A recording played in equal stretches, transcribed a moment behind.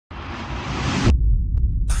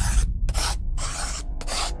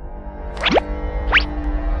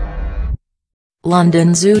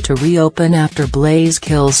London Zoo to reopen after blaze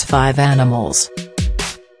kills 5 animals.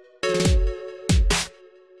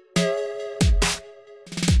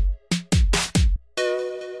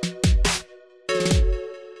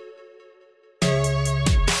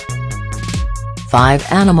 Five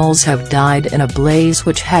animals have died in a blaze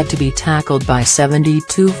which had to be tackled by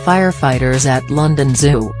 72 firefighters at London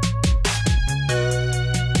Zoo.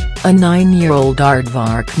 A 9-year-old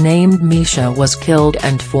aardvark named Misha was killed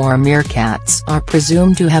and 4 meerkats are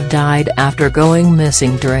presumed to have died after going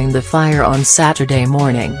missing during the fire on Saturday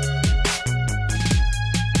morning.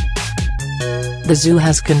 The zoo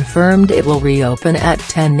has confirmed it will reopen at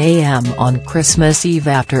 10 a.m. on Christmas Eve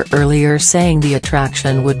after earlier saying the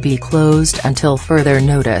attraction would be closed until further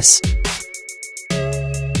notice.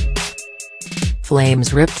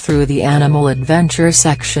 Flames ripped through the animal adventure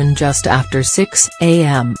section just after 6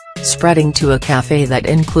 a.m., spreading to a cafe that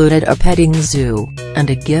included a petting zoo, and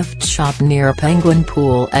a gift shop near a penguin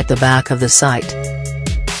pool at the back of the site.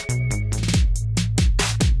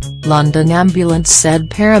 London Ambulance said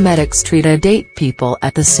paramedics treated 8 people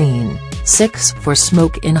at the scene, 6 for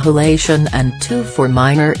smoke inhalation and 2 for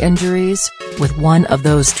minor injuries, with one of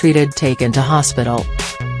those treated taken to hospital.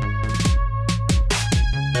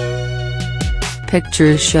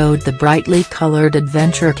 Pictures showed the brightly colored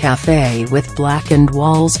adventure cafe with blackened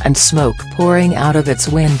walls and smoke pouring out of its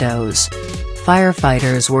windows.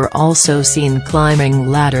 Firefighters were also seen climbing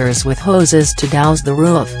ladders with hoses to douse the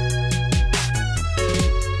roof.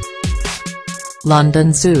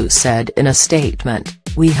 London Zoo said in a statement,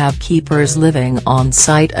 "We have keepers living on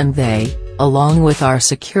site and they, along with our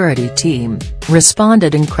security team,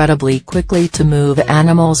 responded incredibly quickly to move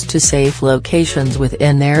animals to safe locations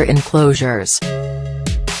within their enclosures."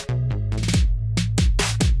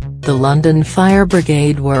 The London Fire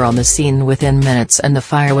Brigade were on the scene within minutes and the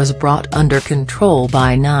fire was brought under control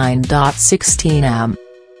by 9:16 am.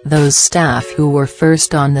 Those staff who were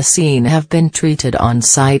first on the scene have been treated on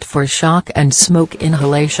site for shock and smoke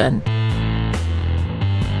inhalation.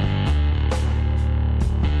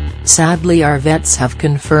 "Sadly, our vets have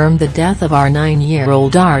confirmed the death of our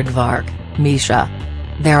 9-year-old aardvark, Misha.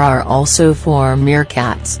 There are also 4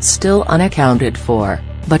 meerkats still unaccounted for,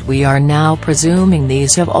 but we are now presuming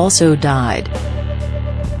these have also died.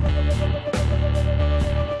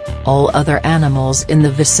 All other animals in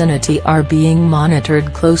the vicinity are being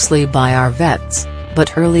monitored closely by our vets,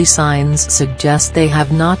 but early signs suggest they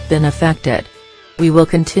have not been affected. We will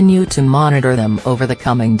continue to monitor them over the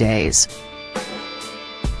coming days.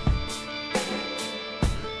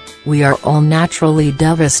 We are all naturally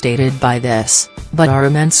devastated by this, but are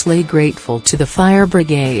immensely grateful to the fire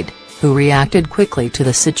brigade, who reacted quickly to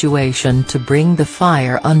the situation to bring the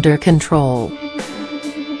fire under control.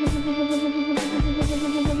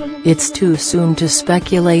 It's too soon to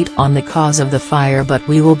speculate on the cause of the fire, but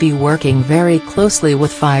we will be working very closely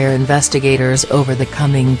with fire investigators over the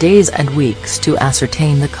coming days and weeks to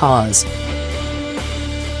ascertain the cause."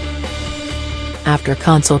 After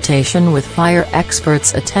consultation with fire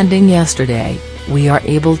experts attending yesterday, we are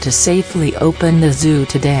able to safely open the zoo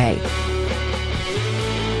today.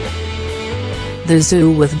 The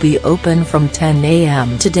zoo will be open from 10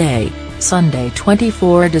 a.m. today, Sunday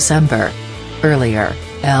 24 December. Earlier,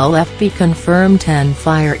 LFB confirmed 10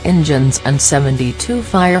 fire engines and 72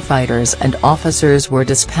 firefighters and officers were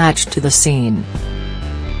dispatched to the scene.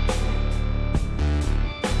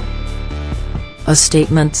 A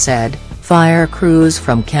statement said, "Fire crews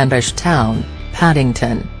from Kentish Town,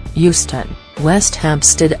 Paddington, Euston, West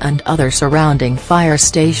Hampstead and other surrounding fire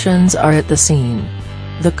stations are at the scene.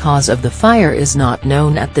 The cause of the fire is not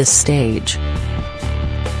known at this stage."